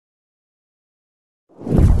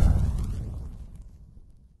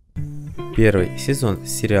Первый сезон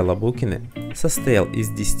сериала «Букины» состоял из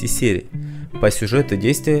 10 серий. По сюжету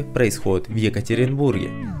действие происходит в Екатеринбурге.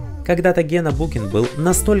 Когда-то Гена Букин был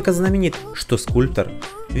настолько знаменит, что скульптор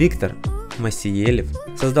Виктор Масиелев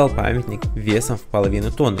создал памятник весом в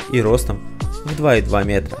половину тонны и ростом в 2,2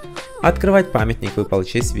 метра. Открывать памятник выпала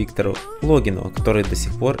честь Виктору Логинову, который до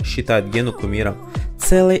сих пор считает Гену кумиром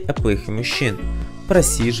целой эпохи мужчин,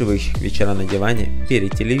 просиживающих вечера на диване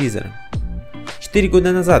перед телевизором. 4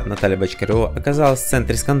 года назад Наталья Бочкарева оказалась в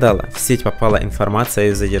центре скандала. В сеть попала информация о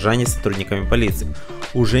ее задержании сотрудниками полиции.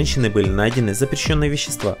 У женщины были найдены запрещенные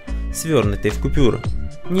вещества, свернутые в купюры.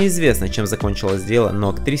 Неизвестно, чем закончилось дело, но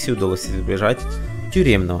актрисе удалось избежать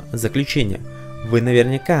тюремного заключения. Вы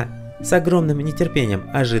наверняка с огромным нетерпением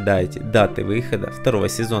ожидаете даты выхода второго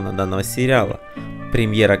сезона данного сериала,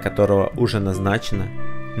 премьера которого уже назначена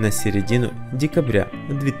на середину декабря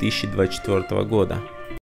 2024 года.